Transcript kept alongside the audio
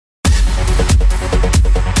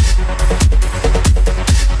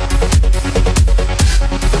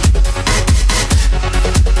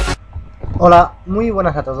Hola, muy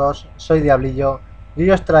buenas a todos, soy Diablillo y hoy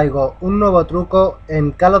os traigo un nuevo truco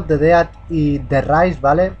en Call of the Dead y Deriese,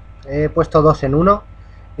 ¿vale? He puesto dos en uno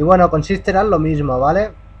y bueno, consiste en lo mismo, ¿vale?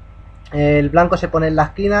 El blanco se pone en la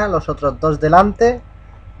esquina, los otros dos delante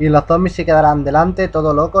y los zombies se quedarán delante,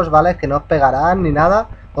 todos locos, ¿vale? Que no os pegarán ni nada,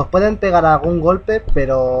 os pueden pegar algún golpe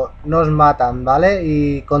pero no os matan, ¿vale?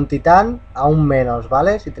 Y con titán aún menos,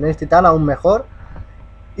 ¿vale? Si tenéis titán aún mejor.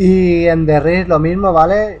 Y en Deriese lo mismo,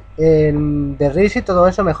 ¿vale? En Deriese y todo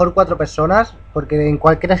eso mejor 4 personas, porque en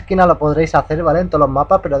cualquier esquina lo podréis hacer, ¿vale? En todos los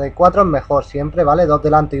mapas, pero de 4 es mejor siempre, ¿vale? 2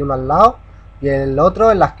 delante y 1 al lado, y el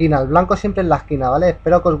otro en la esquina, el blanco siempre en la esquina, ¿vale?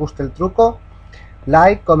 Espero que os guste el truco.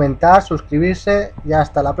 Like, comentar, suscribirse y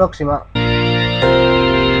hasta la próxima.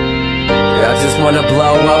 I just wanna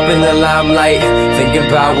blow up in the limelight, thinking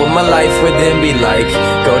about what my life would then be like.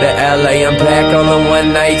 Go to LA, I'm back all in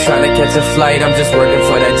one night, trying to catch a flight, I'm just working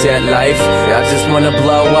for that jet life. I just wanna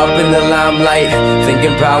blow up in the limelight,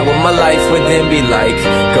 thinking about what my life would then be like.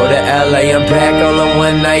 Go to LA, I'm back all in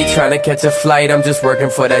one night, trying to catch a flight, I'm just working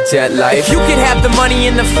for that jet life. If you could have the money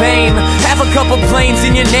and the fame, have a couple planes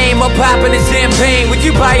in your name, or popping a champagne, would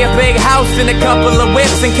you buy a big house and a couple of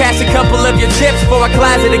whips, and cash a couple of your chips for a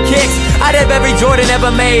closet of kicks? I'd have every Jordan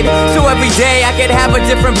ever made, so every day I could have a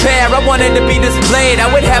different pair. I wanted to be displayed, I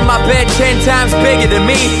would have my bed 10 times bigger than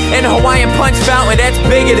me, and a Hawaiian punch fountain that's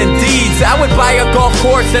bigger than deeds. I would buy a golf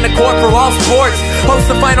course and a court for all sports, host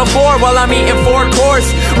the Final Four while I'm eating 4 course,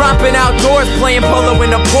 romping outdoors, playing polo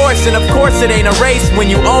in a Porsche. And of course it ain't a race when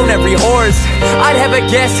you own every horse. I'd have a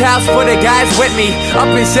guest house for the guys with me, up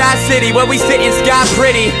in Shy City where we sit in sky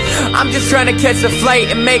pretty. I'm just trying to catch a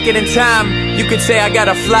flight and make it in time. You could say I got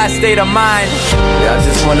a fly state of mind. I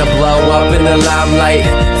just wanna blow up in the limelight,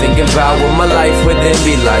 thinking about what my life would then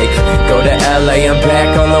be like. Go to LA, I'm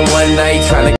back on the one night, trying to